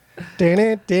All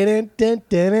right,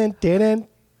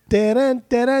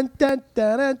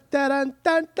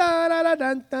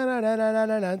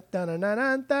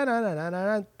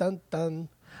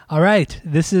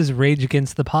 this is Rage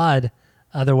Against the Pod,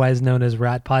 otherwise known as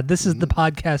Rat Pod. This is the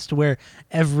podcast where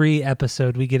every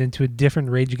episode we get into a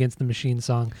different Rage Against the Machine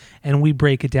song and we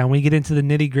break it down. We get into the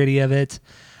nitty gritty of it.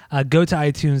 Go to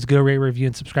iTunes, go rate, review,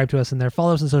 and subscribe to us in there.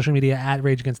 Follow us on social media at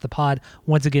Rage Against the Pod.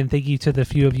 Once again, thank you to the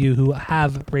few of you who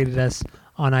have rated us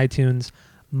on iTunes.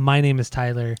 My name is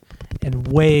Tyler, and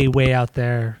way, way out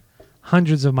there,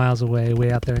 hundreds of miles away,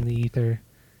 way out there in the ether,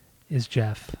 is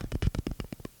Jeff.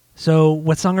 So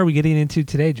what song are we getting into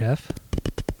today, Jeff?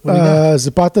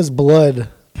 Zapata's Blood.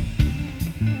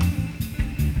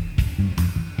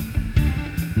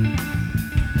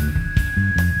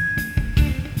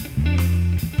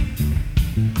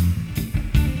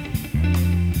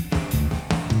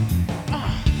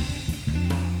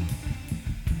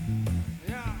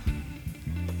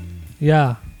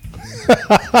 Yeah.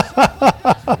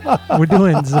 We're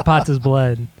doing Zapata's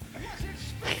Blood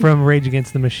from Rage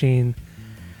Against the Machine.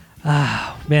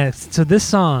 Man, so this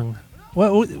song,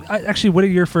 what are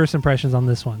your first impressions on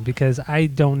this one? Because I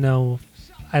don't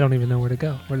even know where to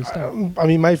start. I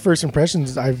mean, my first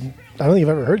impressions, I don't think I've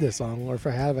ever heard this song, or if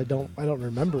I have, I don't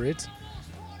remember it.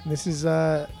 This is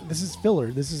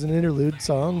filler. This is an interlude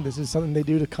song. This is something they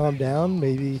do to calm down.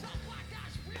 Maybe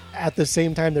at the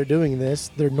same time they're doing this,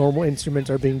 their normal instruments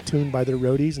are being tuned by their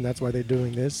roadies, and that's why they're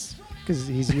doing this, because it's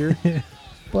easier.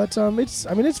 But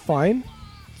it's fine.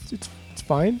 It's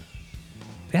fine.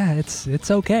 Yeah,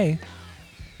 it's okay.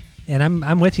 And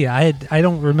I'm with you. I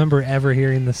don't remember ever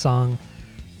hearing the song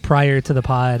prior to the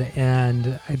pod,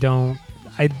 and I don't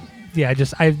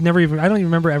even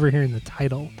remember ever hearing the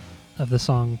title of the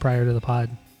song prior to the pod.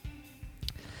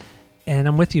 And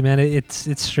I'm with you, man.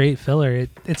 It's straight filler.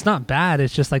 It's not bad.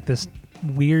 It's just like this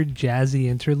weird jazzy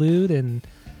interlude, and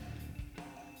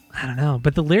I don't know.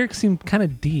 But the lyrics seem kind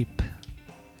of deep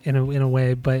in a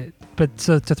way. But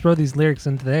so to throw these lyrics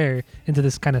into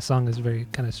this kind of song is very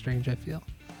kind of strange, I feel.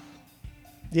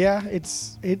 Yeah, it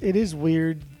is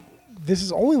weird. This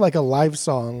is only like a live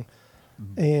song,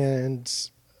 and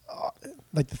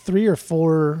like the 3 or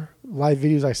 4 live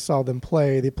videos I saw them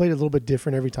play, they played a little bit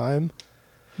different every time.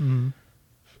 Mm-hmm.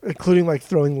 Including like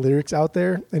throwing lyrics out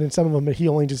there, and in some of them he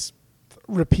only just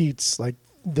repeats like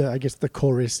the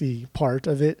chorusy part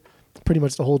of it pretty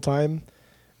much the whole time.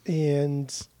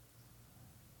 And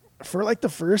for like the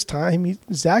first time,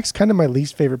 Zach's kind of my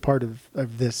least favorite part of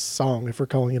this song, if we're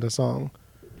calling it a song.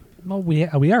 Well,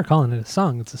 we are calling it a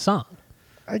song. It's a song.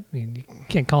 I mean, you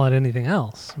can't call it anything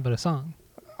else but a song.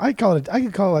 I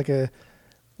could call it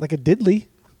like a diddly.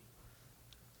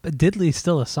 But diddly's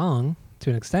still a song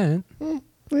to an extent.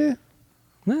 Yeah.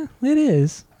 Well, it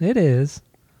is. It is.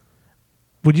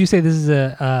 Would you say this is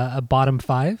a bottom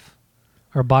 5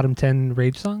 or a bottom 10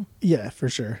 Rage song? Yeah, for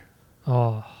sure.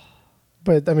 Oh.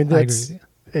 But I mean, I agree with you.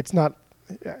 It's not.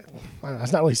 I don't know,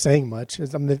 it's not really saying much.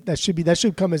 That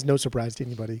should come as no surprise to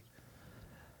anybody.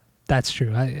 That's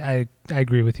true. I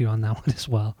agree with you on that one as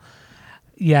well.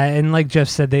 Yeah, and like Jeff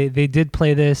said, they did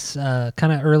play this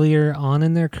kind of earlier on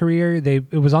in their career.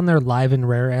 It was on their Live and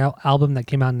Rare album that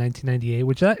came out in 1998,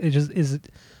 which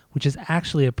is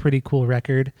actually a pretty cool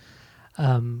record,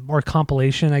 or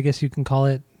compilation, I guess you can call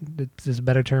it. There's a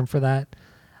better term for that.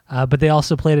 But they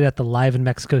also played it at the Live in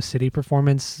Mexico City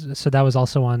performance, so that was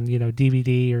also on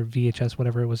DVD or VHS,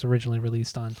 whatever it was originally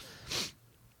released on.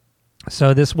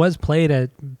 So this was played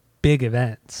at big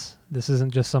events. This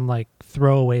isn't just some like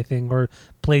throwaway thing or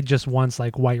played just once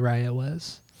like White Riot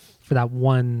was for that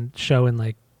one show in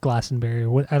like Glastonbury or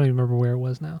what, I don't even remember where it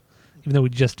was now, even though we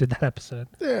just did that episode.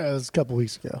 Yeah, it was a couple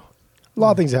weeks ago. A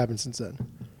lot of things happened since then.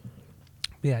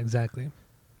 Yeah, exactly.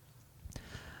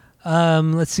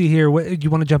 Let's see here. What, do you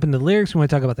want to jump into the lyrics? We want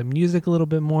to talk about the music a little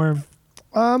bit more.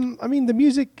 I mean, the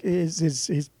music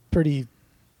is pretty.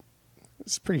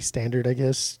 It's pretty standard, I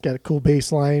guess. Got a cool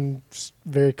bass line,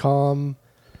 very calm.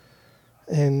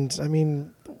 And, I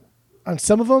mean, on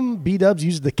some of them, B-dubs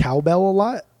used the cowbell a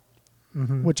lot,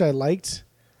 which I liked.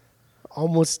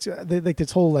 Almost, like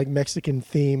this whole like Mexican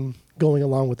theme going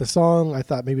along with the song. I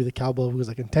thought maybe the cowbell was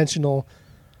like intentional.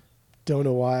 Don't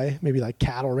know why. Maybe like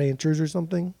cattle ranchers or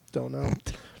something. Don't know.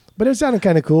 But it sounded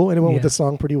kind of cool, and it went with the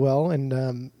song pretty well. And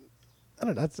I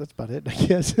don't know. That's about it, I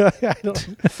guess. I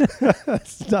don't.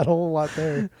 It's not a whole lot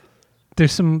there.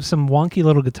 There's some wonky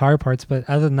little guitar parts, but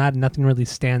other than that, nothing really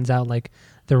stands out like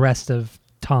the rest of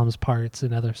Tom's parts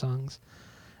in other songs.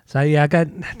 So yeah, I got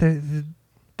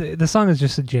the song is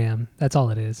just a jam. That's all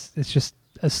it is. It's just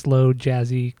a slow,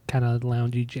 jazzy, kind of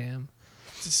loungy jam.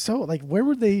 So like, where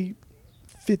were they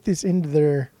fit this into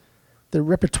their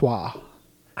repertoire?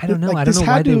 I don't know. Like, I don't this know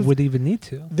why had to they have- would even need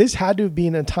to. This had to have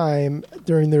been a time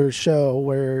during their show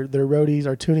where their roadies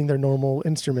are tuning their normal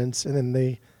instruments, and then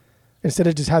they, instead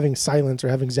of just having silence or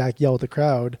having Zach yell at the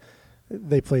crowd,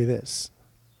 they play this.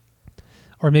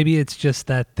 Or maybe it's just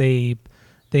that they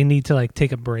need to like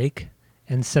take a break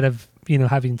instead of,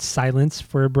 having silence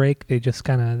for a break. They just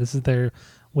kind of, this is their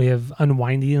way of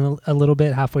unwinding a little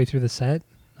bit halfway through the set.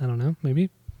 I don't know. Maybe.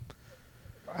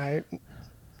 I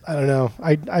don't know.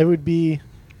 I would be.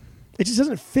 It just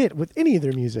doesn't fit with any of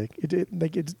their music.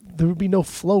 There would be no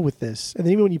flow with this. And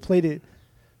then even when you played it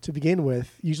to begin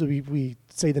with, usually we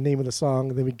say the name of the song,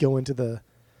 and then we go into the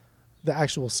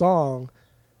actual song.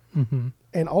 Mm-hmm.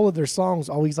 And all of their songs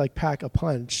always like pack a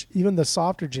punch. Even the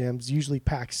softer jams usually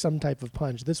pack some type of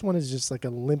punch. This one is just like a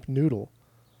limp noodle.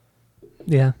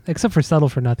 Yeah, except for Settle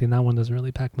for Nothing. That one doesn't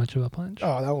really pack much of a punch.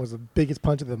 Oh, that was the biggest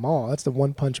punch of them all. That's the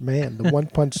One Punch Man, the One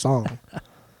Punch song.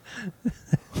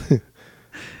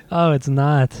 Oh, it's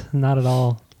not at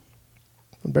all.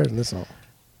 Better than this song.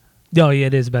 Oh, yeah,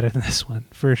 it is better than this one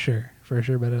for sure. For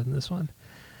sure, better than this one.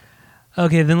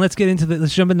 Okay, then let's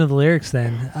jump into the lyrics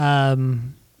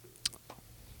then.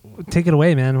 Take it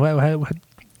away, man. What do you want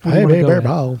to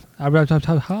go with?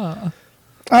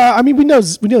 I mean, we know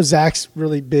Zach's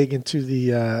really big into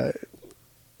the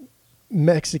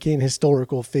Mexican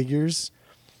historical figures,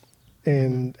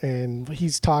 and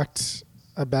he's talked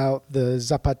about the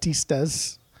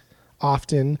Zapatistas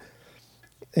often,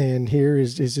 and here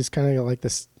is just kind of like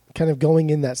this, kind of going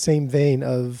in that same vein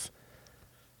of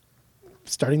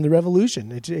starting the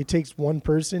revolution. It takes one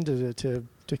person to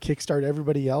kickstart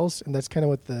everybody else, and that's kind of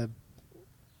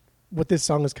what this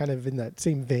song is kind of in that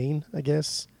same vein, I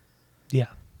guess. Yeah.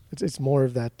 It's more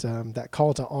of that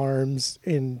call to arms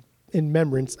in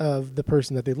remembrance of the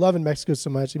person that they love in Mexico so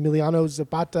much, Emiliano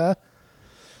Zapata.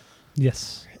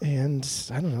 Yes. And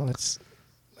I don't know, that's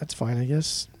fine, I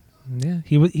guess. Yeah,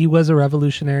 he was a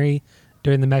revolutionary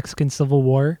during the Mexican Civil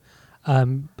War.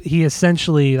 He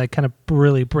essentially, like, kind of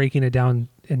really breaking it down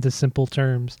into simple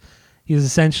terms, he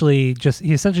essentially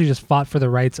just fought for the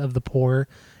rights of the poor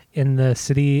in the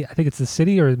city. I think it's the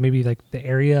city or maybe like the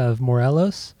area of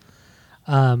Morelos,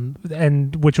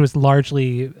 and which was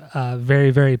largely very,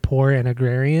 very poor and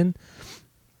agrarian.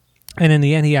 And in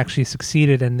the end, he actually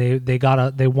succeeded, and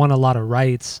they won a lot of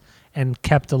rights and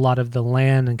kept a lot of the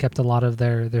land and kept a lot of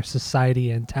their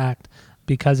society intact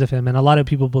because of him. And a lot of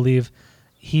people believe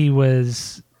he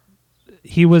was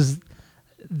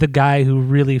the guy who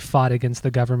really fought against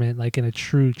the government, like in a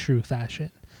true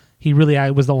fashion. He really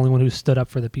was the only one who stood up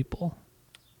for the people.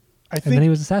 And then he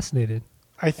was assassinated.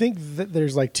 I think that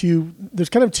there's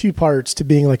kind of two parts to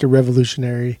being like a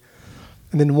revolutionary.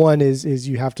 And then one is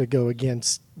you have to go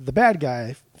against the bad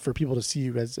guy for people to see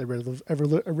you as a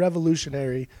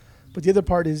revolutionary. But the other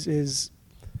part is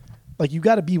like, you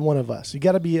got to be one of us. You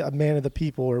got to be a man of the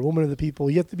people or a woman of the people.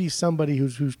 You have to be somebody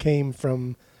who's came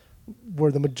from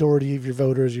where the majority of your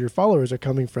voters or your followers are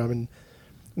coming from. And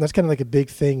that's kind of like a big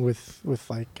thing with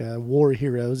like war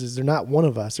heroes, is they're not one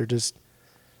of us.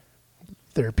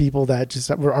 They're people that just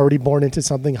were already born into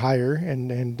something higher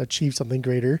and achieve something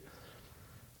greater.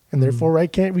 And therefore we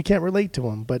can't relate to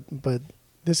them. But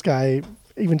this guy,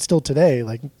 even still today,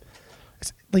 like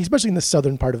especially in the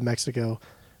southern part of Mexico,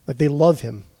 like they love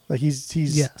him. Like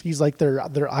he's like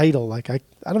their idol. Like I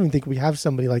don't even think we have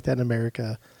somebody like that in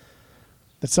America.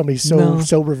 That's somebody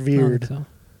so revered. So.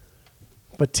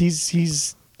 But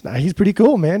he's pretty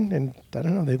cool, man. And I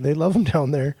don't know, they love him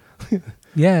down there.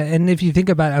 Yeah, and if you think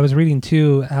about it, I was reading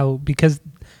too how, because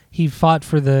he fought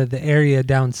for the area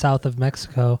down south of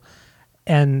Mexico,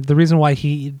 and the reason why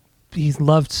he's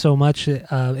loved so much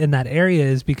in that area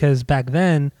is because back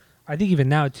then, I think even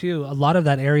now too, a lot of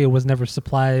that area was never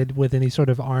supplied with any sort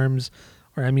of arms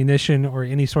or ammunition or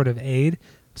any sort of aid.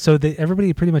 So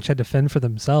everybody pretty much had to fend for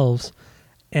themselves.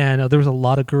 And there was a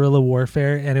lot of guerrilla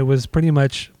warfare, and it was pretty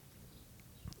much,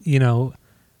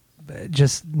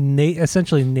 just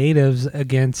essentially natives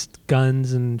against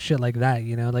guns and shit like that.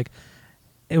 Like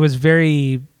it was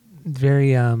very,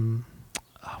 very,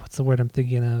 what's the word I'm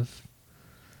thinking of?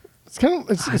 It's kind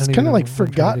of like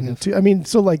forgotten too. I mean,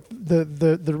 so like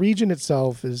the region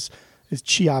itself is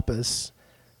Chiapas,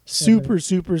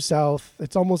 super south.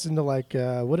 It's almost into like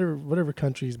whatever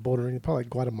country's bordering, probably like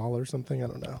Guatemala or something. I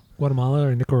don't know. Guatemala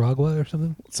or Nicaragua or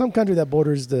something. Some country that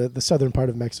borders the southern part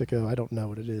of Mexico. I don't know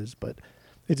what it is, but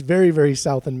it's very, very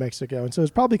south in Mexico, and so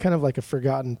it's probably kind of like a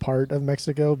forgotten part of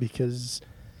Mexico, because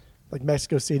like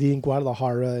Mexico City and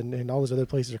Guadalajara and all those other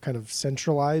places are kind of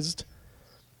centralized.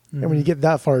 And when you get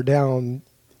that far down,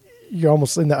 you're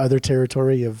almost in the other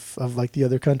territory of like the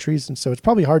other countries. And so it's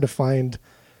probably hard to find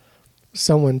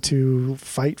someone to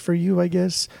fight for you, I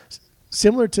guess.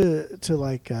 Similar to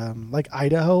like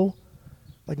Idaho.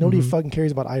 Like nobody Mhm. fucking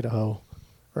cares about Idaho,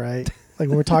 right? Like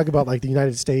when we're talking about like the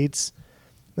United States,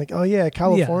 like oh yeah,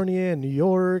 California and New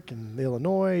York and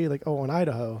Illinois, like oh and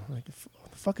Idaho. Like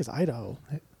what the fuck is Idaho?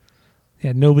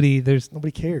 Yeah, Nobody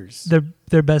cares.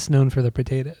 they're best known for the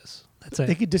potatoes. That's They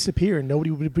it. could disappear and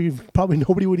probably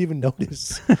nobody would even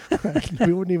notice.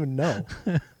 We wouldn't even know.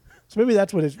 So maybe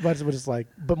that's what it's like,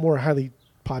 but more highly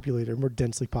populated, more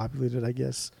densely populated, I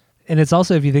guess. And it's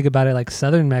also, if you think about it, like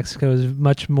southern Mexico is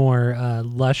much more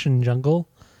lush and jungle,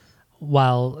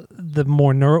 while the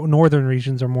more northern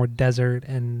regions are more desert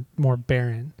and more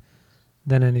barren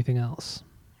than anything else.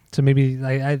 So maybe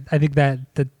I think that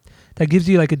gives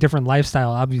you like a different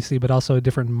lifestyle, obviously, but also a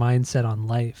different mindset on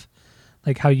life.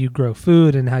 Like how you grow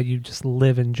food and how you just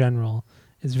live in general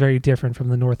is very different from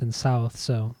the north and south.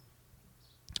 So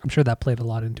I'm sure that played a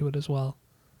lot into it as well.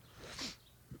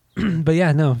 But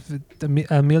yeah, no,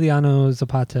 Emiliano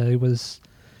Zapata was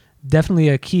definitely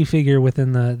a key figure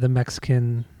within the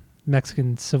Mexican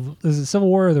civil. Is it Civil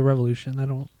War or the Revolution? I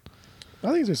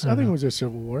I think know. it was a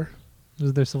civil war.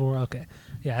 Was there Civil War? Okay,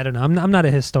 yeah, I don't know. I'm not a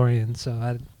historian,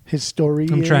 so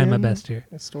Historian. I'm trying my best here.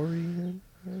 Historian.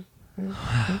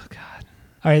 Oh God.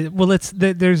 All right. Well,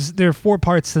 there are 4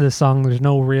 parts to the song. There's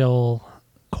no real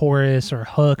chorus or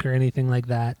hook or anything like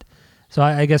that. So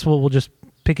I guess we'll just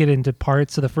pick it into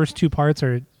parts. So the first 2 parts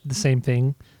are the same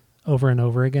thing over and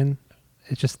over again.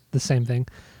 It's just the same thing,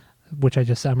 which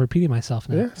I'm repeating myself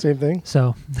now. Yeah, same thing.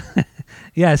 So,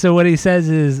 yeah. So what he says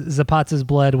is Zapata's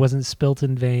blood wasn't spilt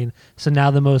in vain. So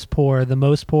now the most poor,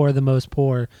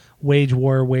 wage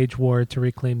war to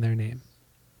reclaim their name.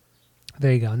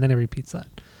 There you go. And then it repeats that.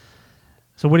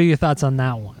 So what are your thoughts on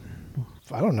that one?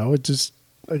 I don't know. It just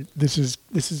this is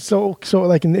so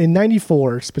like in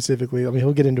 '94 specifically. I mean,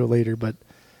 he'll get into it later, but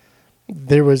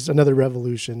there was another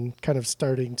revolution kind of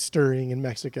stirring in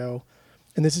Mexico,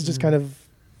 and this is just kind of,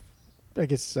 I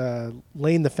guess,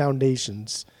 laying the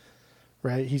foundations.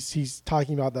 Right? He's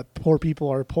talking about that poor people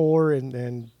are poor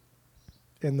and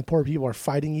the poor people are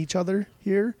fighting each other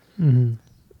here Mm-hmm.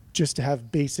 just to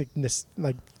have basic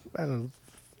like I don't know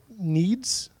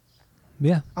needs.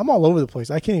 Yeah. I'm all over the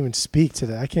place. I can't even speak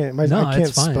today. I can't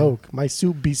it's fine. spoke. My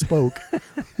soup bespoke.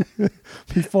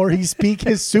 Before he speak,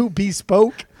 his soup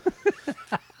bespoke.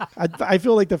 I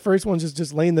feel like the first one's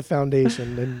just laying the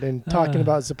foundation and talking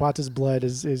about Zapata's blood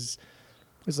is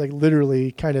like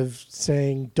literally kind of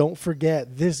saying, don't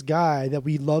forget this guy that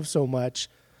we love so much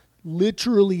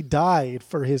literally died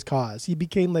for his cause. He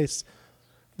became this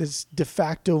de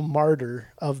facto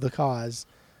martyr of the cause,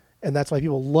 and that's why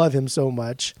people love him so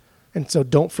much. And so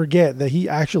don't forget that he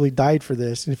actually died for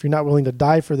this. And if you're not willing to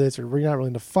die for this or you're not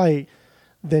willing to fight,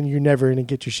 then you're never going to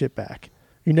get your shit back.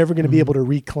 You're never going to be able to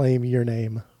reclaim your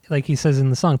name. Like he says in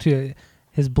the song too,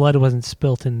 his blood wasn't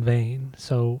spilt in vain.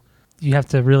 So you have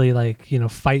to really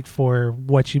fight for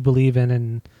what you believe in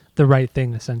and the right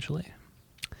thing, essentially.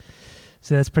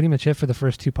 So that's pretty much it for the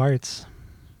first 2 parts.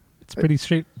 It's pretty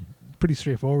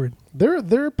straightforward.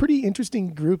 They're a pretty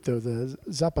interesting group though, the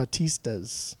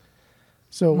Zapatistas.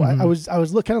 So I was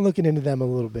kind of looking into them a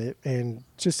little bit, and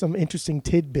just some interesting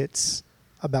tidbits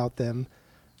about them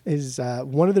is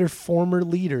one of their former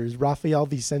leaders, Rafael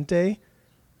Vicente,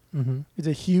 is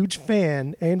a huge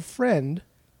fan and friend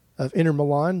of Inter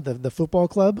Milan, the football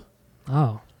club.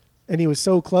 Oh. And he was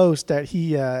so close that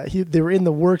they were in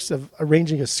the works of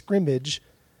arranging a scrimmage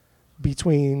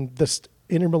between the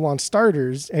Inter Milan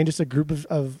starters and just a group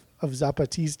of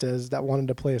Zapatistas that wanted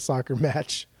to play a soccer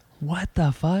match. What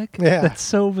the fuck? Yeah. That's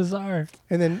so bizarre.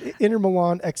 And then Inter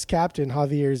Milan ex-captain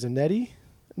Javier Zanetti,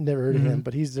 never heard of him,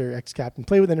 but he's their ex-captain.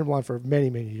 Played with Inter Milan for many,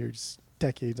 many years,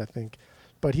 decades, I think.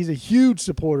 But he's a huge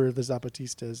supporter of the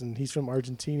Zapatistas, and he's from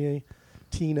Argentina.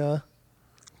 Teeny.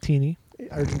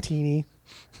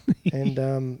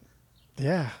 And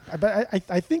yeah, but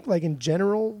I think like in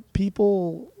general,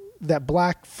 people, that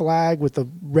black flag with the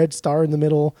red star in the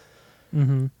middle,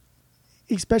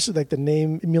 especially like the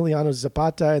name Emiliano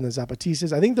Zapata and the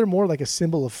Zapatistas, I think they're more like a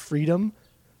symbol of freedom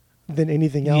than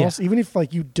anything else. Yeah. Even if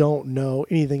like you don't know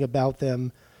anything about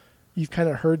them, you've kind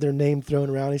of heard their name thrown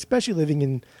around, especially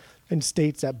living in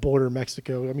states that border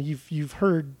Mexico. I mean, you've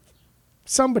heard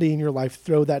somebody in your life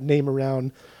throw that name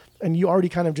around, and you already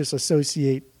kind of just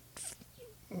associate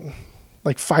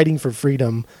like fighting for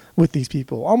freedom with these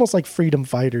people, almost like freedom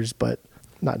fighters, but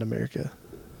not in America.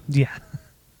 Yeah.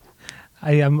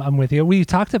 I'm with you. We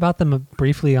talked about them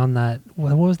briefly on that.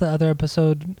 What was the other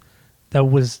episode that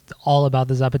was all about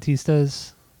the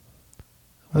Zapatistas?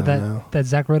 That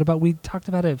Zach wrote about. We talked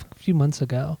about it a few months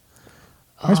ago.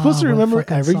 Am I supposed to remember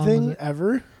everything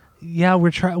ever? Yeah,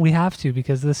 we have to,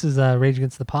 because this is Rage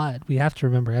Against the Pod. We have to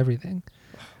remember everything.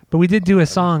 But we did do a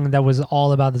song that was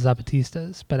all about the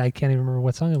Zapatistas, but I can't even remember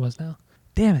what song it was now.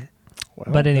 Damn it. Well,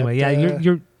 But anyway, that,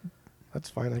 you're That's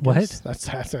fine. I What? guess.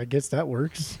 That's. I guess that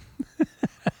works.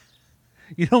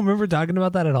 you don't remember talking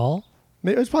about that at all?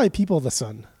 It was probably People of the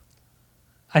Sun.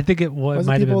 I think it Was it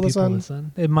might have been People of the People of the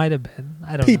Sun? Sun. It might have been.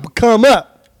 I don't People know. come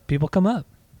up. People come up.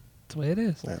 That's the way it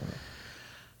is. I don't know.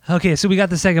 Okay, so we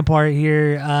got the second part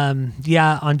here. On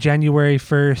January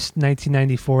 1st,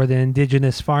 1994, the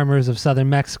indigenous farmers of southern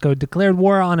Mexico declared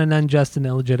war on an unjust and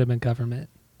illegitimate government.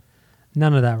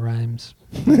 None of that rhymes.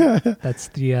 That's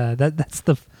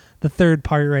the third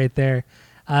part right there.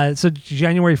 So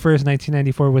January 1st,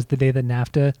 1994 was the day that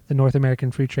NAFTA, the North American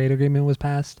Free Trade Agreement, was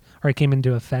passed, or it came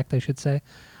into effect, I should say.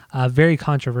 Very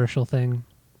controversial thing.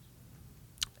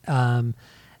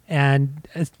 And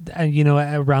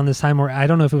around this time, or I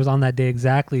don't know if it was on that day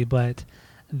exactly, but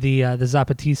the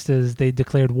Zapatistas, they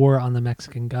declared war on the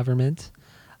Mexican government,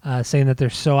 saying that they're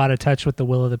so out of touch with the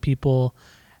will of the people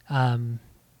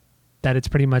that it's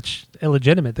pretty much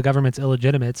illegitimate. The government's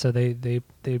illegitimate, so they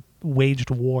waged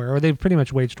war, or they've pretty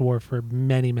much waged war for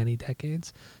many, many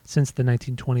decades, since the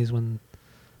 1920s,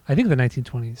 I think the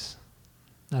 1920s.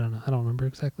 I don't know. I don't remember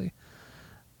exactly.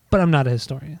 But I'm not a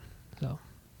historian, so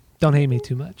don't hate me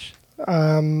too much. Yeah,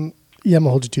 I'm gonna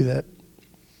hold you to that.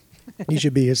 You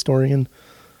should be a historian.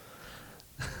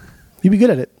 You'd be good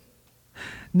at it.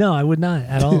 No, I would not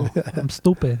at all. I'm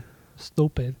stupid.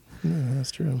 Stupid. Yeah,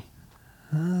 that's true.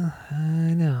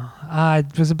 I know. I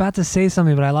was about to say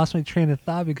something, but I lost my train of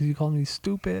thought because you called me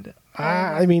stupid.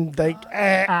 I mean, like,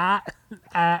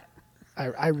 I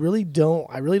really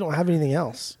don't have anything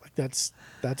else. Like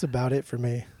that's about it for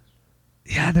me.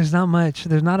 Yeah, there's not much.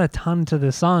 There's not a ton to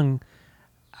the song.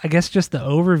 I guess just the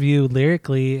overview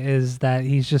lyrically is that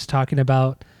he's just talking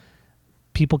about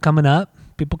people coming up,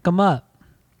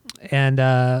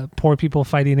 and poor people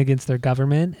fighting against their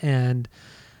government and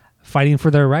fighting for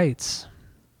their rights.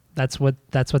 That's what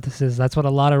this is. That's what a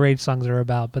lot of Rage songs are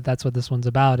about, but that's what this one's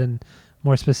about, and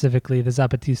more specifically, the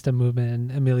Zapatista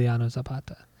movement and Emiliano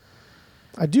Zapata.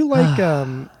 I do like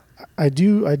I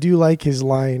do like his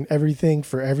line, everything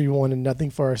for everyone and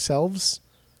nothing for ourselves.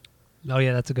 Oh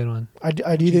yeah, that's a good one. I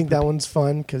do think that one's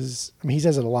fun because he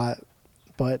says it a lot,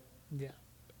 but Yeah.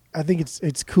 I think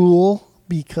it's cool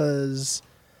because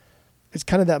it's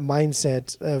kind of that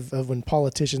mindset of when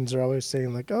politicians are always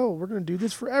saying like, oh, we're going to do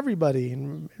this for everybody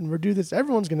and we're do this,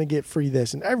 everyone's going to get free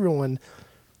this and everyone.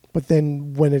 But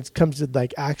then when it comes to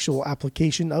like actual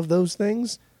application of those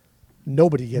things,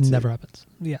 nobody gets Never it. happens.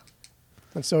 Yeah.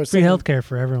 And so it's Free something- healthcare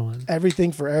for everyone.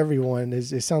 everything for everyone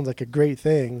it sounds like a great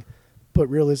thing, but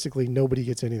realistically nobody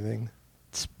gets anything.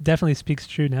 It definitely speaks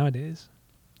true nowadays.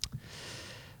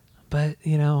 But,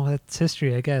 that's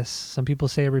history, I guess. Some people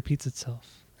say it repeats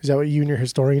itself. Is that what you and your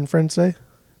historian friends say?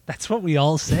 That's what we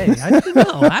all say. How did you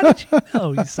know? How did you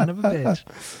know, you son of a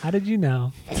bitch? How did you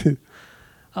know?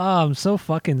 Oh, I'm so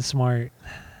fucking smart.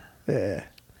 Yeah.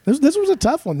 This was a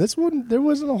tough one. This one, there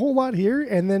wasn't a whole lot here.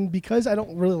 And then because I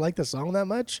don't really like the song that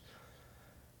much,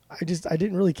 I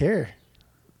didn't really care.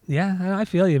 Yeah, I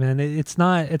feel you, man. It's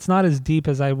not as deep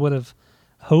as I would have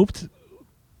hoped,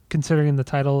 considering the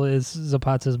title is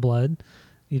Zapata's Blood.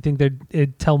 You think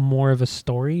it'd tell more of a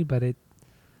story, but it's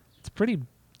pretty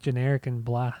generic and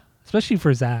blah, especially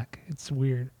for Zach. It's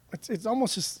weird. It's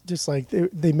almost just like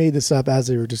they made this up as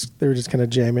they were just kind of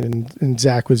jamming, and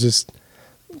Zach was just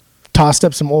tossed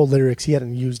up some old lyrics he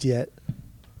hadn't used yet.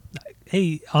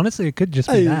 Hey, honestly, it could just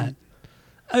be that.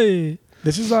 Hey.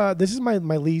 This is my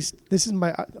least. This is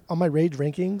my on my Rage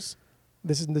rankings.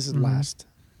 This is last.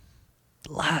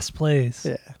 Last place.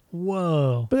 Yeah.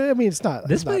 Whoa. But I mean, it's not.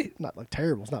 This It's might- not like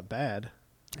terrible. It's not bad.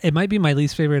 It might be my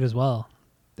least favorite as well.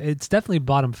 It's definitely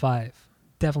bottom 5.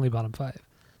 Definitely bottom 5.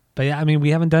 But yeah, I mean,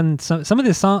 we haven't done some of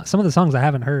the songs I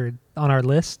haven't heard on our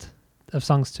list of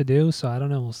songs to do, so I don't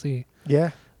know, we'll see.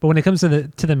 Yeah. But when it comes to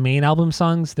the main album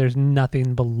songs, there's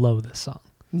nothing below this song.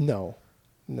 No.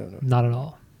 Not at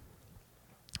all.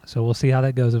 So we'll see how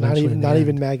that goes eventually. Not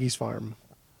even Maggie's Farm.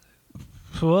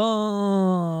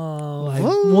 Whoa.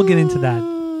 We'll get into that.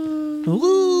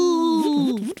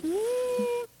 Ooh.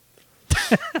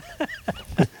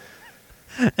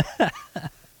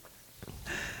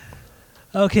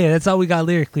 Okay, that's all we got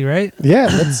lyrically, right? Yeah.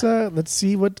 Let's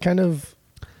see what kind of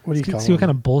See what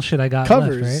kind of bullshit I got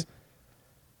covers. left,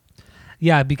 right?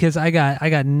 Yeah, because I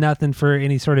got nothing for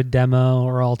any sort of demo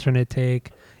or alternate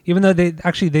take. Even though they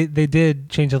did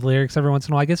change the lyrics every once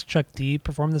in a while. I guess Chuck D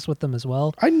performed this with them as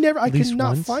well. I At least could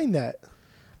not once. find that.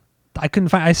 I couldn't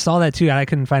find. I saw that too, and I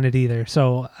couldn't find it either.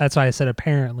 So that's why I said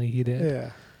apparently he did. Yeah.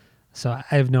 So I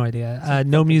have no idea. Some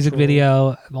No fucking music troll. video.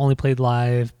 I've only played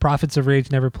live. Prophets of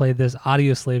Rage never played this.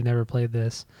 Audio Slave never played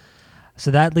this.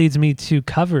 So that leads me to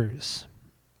covers.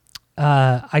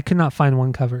 I could not find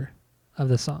one cover of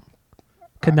this song.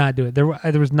 Could not do it. There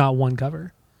was not one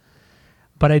cover.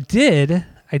 But I did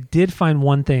find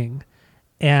one thing,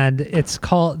 and it's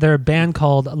called. They're a band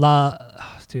called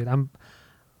Dude,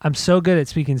 I'm so good at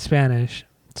speaking Spanish,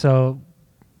 so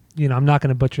I'm not going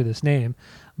to butcher this name,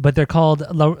 but they're called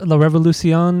La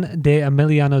Revolución de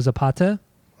Emiliano Zapata.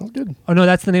 Oh, good. Oh no,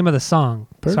 that's the name of the song.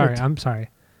 Perfect. I'm sorry.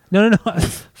 No.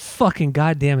 Fucking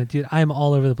goddamn it, dude! I am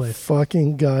all over the place.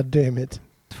 Fucking goddamn it.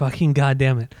 Fucking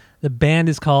goddamn it! The band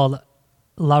is called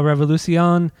La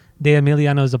Revolución de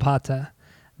Emiliano Zapata.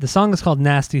 The song is called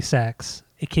Nasty Sex.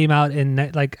 It came out in I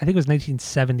think it was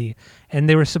 1970, and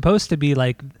they were supposed to be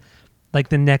like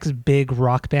the next big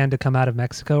rock band to come out of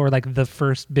Mexico, or like the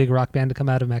first big rock band to come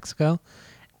out of Mexico.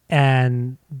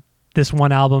 And this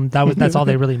one album, that's all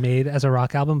they really made as a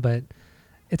rock album, but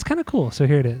it's kind of cool. So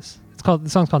here it is. The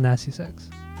song's called Nasty Sex.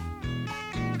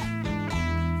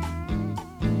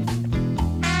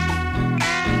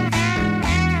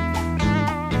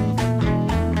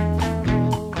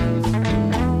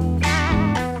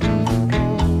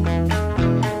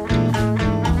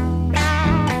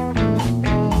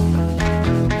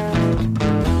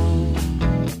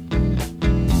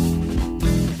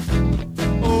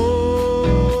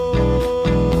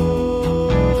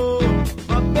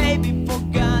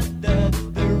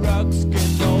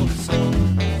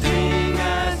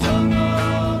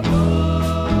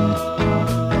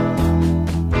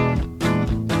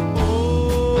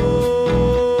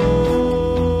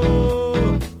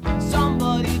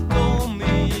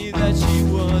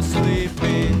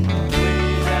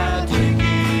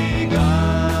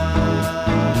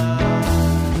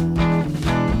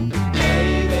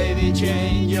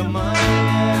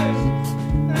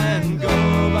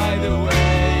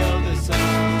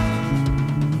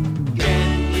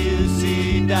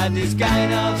 This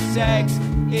kind of sex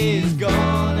is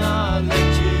gonna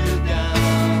let you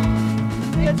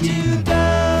down. Let you down.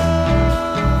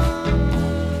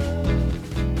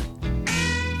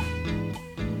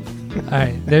 All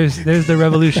right, there's the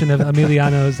revolution of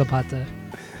Emiliano Zapata.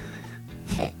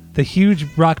 The huge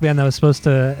rock band that was supposed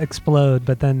to explode,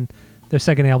 but then their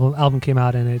second album came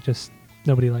out and it just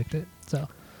nobody liked it. So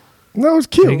That was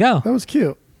cute. There you go. That was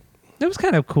cute. it was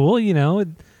kind of cool,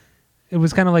 It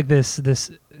was kind of like this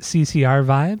CCR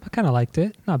vibe. I kind of liked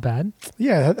it. Not bad.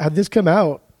 Yeah, had this come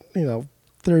out,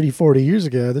 30, 40 years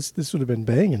ago, this would have been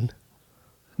banging.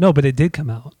 No, but it did come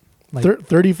out. Like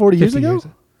 30, 40 years 50 ago?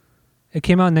 It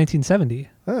came out in 1970.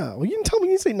 Oh, well, you didn't tell me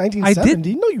you say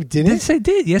 1970. No, you didn't. Yes, I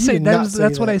did. Yes, You did not say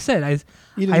that's what that. I said.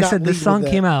 You did I not said the lead with song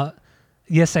that. came out.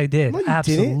 Yes, I did. No, you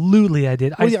Absolutely, I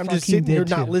did. Well, I yeah, I'm just fucking sitting here did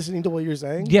not too. listening to what you're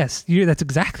saying. Yes, that's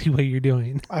exactly what you're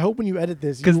doing. I hope when you edit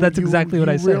this, 'Cause that's exactly what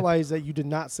I said. You realize that you did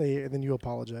not say it, and then you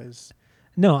apologize.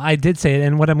 No, I did say it,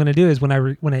 and what I'm going to do is when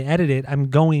I edit it, I'm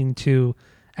going to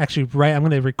actually I'm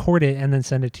going to record it and then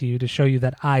send it to you to show you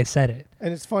that I said it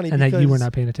And it's funny and because that you were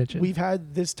not paying attention. we've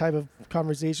had this type of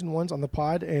conversation once on the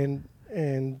pod, and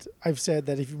I've said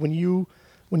that when you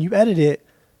edit it,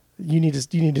 you need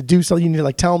to do something. You need to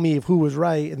like tell me who was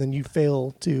right, and then you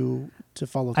fail to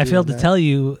follow. I through failed on to that. tell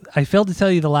you. I failed to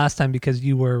tell you the last time because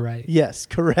you were right. Yes,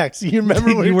 correct. So you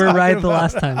remember what you you're were talking right the about.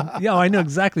 last time. Yeah, I know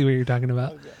exactly what you're talking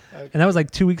about. Okay. And that was like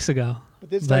 2 weeks ago. But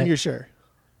this time But you're sure.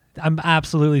 I'm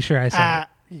absolutely sure I said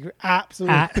You're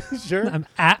absolutely sure. it. I'm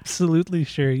absolutely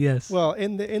sure. Yes. Well,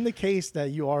 in the case that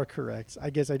you are correct, I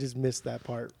guess I just missed that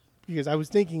part because I was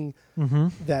thinking Mm-hmm.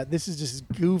 that this is just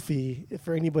goofy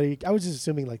for anybody. I was just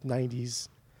assuming like 90s.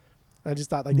 I just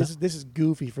thought like this is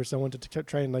goofy for someone to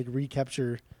try and like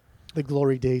recapture the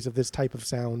glory days of this type of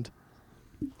sound.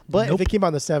 But Nope. if it came out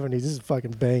in the 70s, this is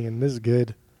fucking banging. This is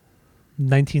good.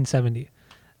 1970.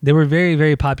 They were very,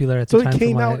 very popular at the So time. it came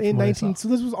from what out I- in from what I 19. saw. So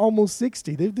this was almost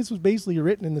 60. This was basically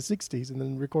written in the 60s and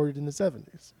then recorded in the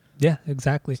 70s. Yeah,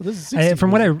 exactly. So this is 60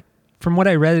 From what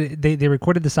I read, they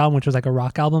recorded this album, which was like a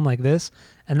rock album like this,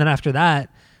 and then after that,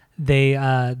 they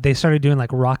started doing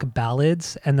like rock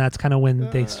ballads, and that's kind of when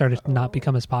they started to not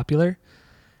become as popular.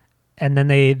 And then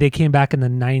they came back in the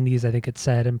 90s, I think it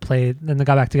said, and played. Then they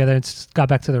got back together and got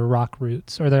back to their rock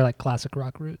roots, or their like classic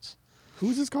rock roots.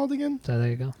 Who's this called again? So there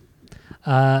you go.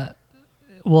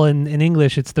 Well, in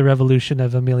English, it's the Revolution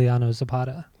of Emiliano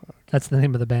Zapata. That's the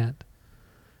name of the band.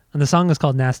 And the song is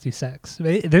called Nasty Sex.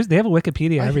 They have a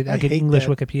Wikipedia, everything, like an hate English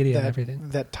that- Wikipedia and that- everything.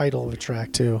 That title of a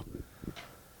track too.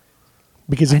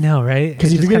 Because I know, right?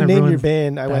 Because It if just you're gonna kinda name your ruins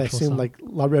band, I the would actual assume song. like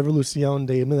La Revolución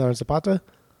de Emiliano Zapata,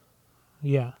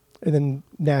 Yeah. and then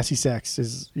Nasty Sex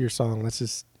is your song. That's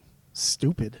just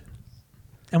Stupid.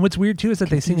 And what's weird too is that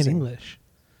they sing in Confusing. English,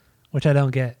 which I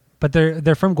don't get. But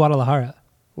they're from Guadalajara.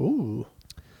 Ooh.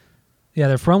 Yeah,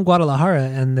 they're from Guadalajara,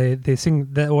 and they sing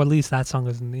that, or at least that song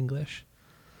is in English.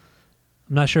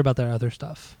 I'm not sure about their other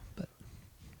stuff, but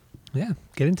yeah,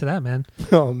 get into that, man.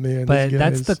 Oh man. But these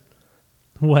that's guys,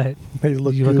 the what they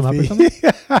look you look them up or goofy.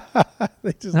 something?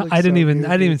 They just No, look I didn't so even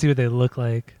goofy. see what they look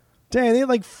like. Dang, they had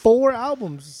like 4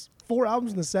 albums in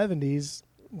the 70s.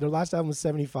 Their last album was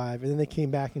 75, and then they came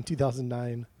back in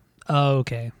 2009. Oh,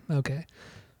 okay.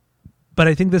 But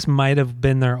I think this might have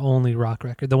been their only rock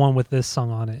record, the one with this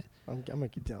song on it. I'm gonna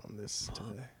get down on this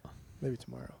today, maybe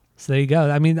tomorrow. So there you go.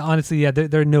 I mean, honestly, yeah,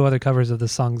 there are no other covers of the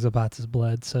song Zapata's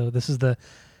Blood. So this is the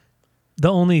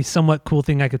only somewhat cool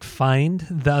thing I could find.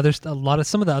 The other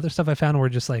some of the other stuff I found were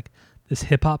just like this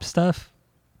hip hop stuff,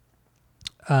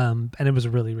 and it was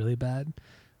really, really bad.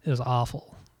 It was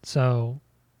awful. So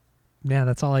yeah,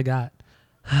 that's all I got.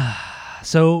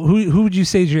 So who would you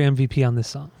say is your MVP on this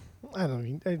song? I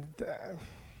don't know.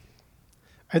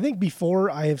 I think before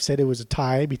I have said it was a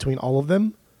tie between all of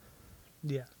them.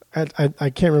 Yeah. I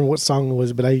can't remember what song it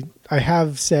was, but I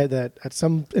have said that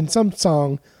in some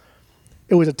song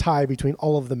it was a tie between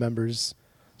all of the members.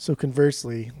 So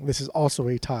conversely, this is also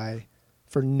a tie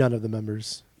for none of the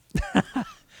members.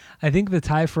 I think the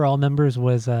tie for all members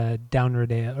was Down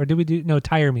Rodeo. Or did we do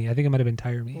Tire Me? I think it might have been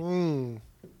Tire Me.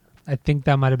 I think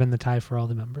that might have been the tie for all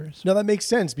the members. No, that makes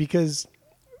sense because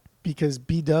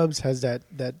B-Dubs has that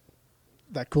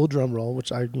cool drum roll,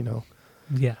 which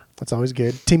Yeah. that's always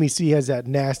good. Timmy C has that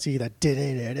nasty and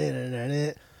then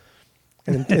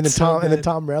It's so good.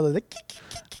 Tom Morello like,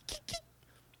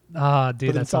 Ah, dude,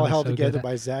 but that it's all song is held so together good.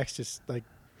 by Zach's just like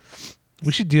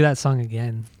We should do that song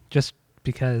again, just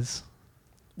because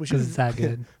we should it's that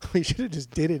good. We should have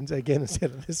just did it again instead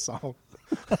of this song.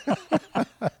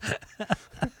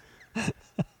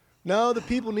 No, the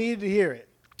people needed to hear it.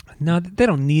 No, they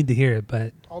don't need to hear it,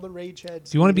 but All the rage heads.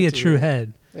 if you want to be a needed true hear it.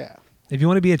 head, Yeah, if you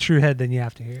want to be a true head, then you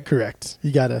have to hear it. correct.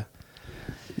 You gotta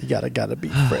be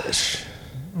fresh.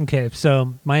 Okay,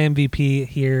 so my MVP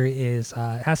here is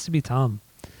it has to be Tom.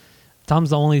 Tom's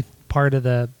the only part of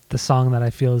the song that I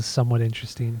feel is somewhat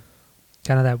interesting.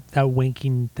 Kind of that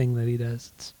winking thing that he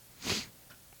does.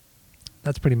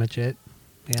 That's pretty much it.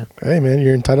 Yeah. Hey man,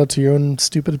 you're entitled to your own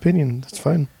stupid opinion. That's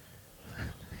fine.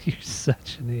 You're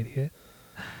such an idiot.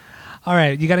 All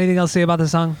right, you got anything else to say about the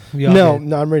song? You all No,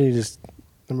 good? I'm ready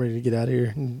to get out of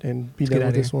here and be Let's done get with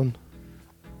outta this one.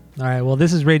 All right, well,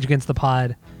 this is Rage Against the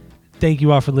Pod. Thank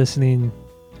you all for listening.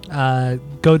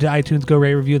 Go to iTunes, go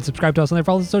rate, review, and subscribe to us on there.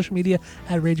 Follow us on social media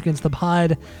at Rage Against the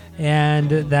Pod. And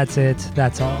that's it.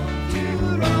 That's all.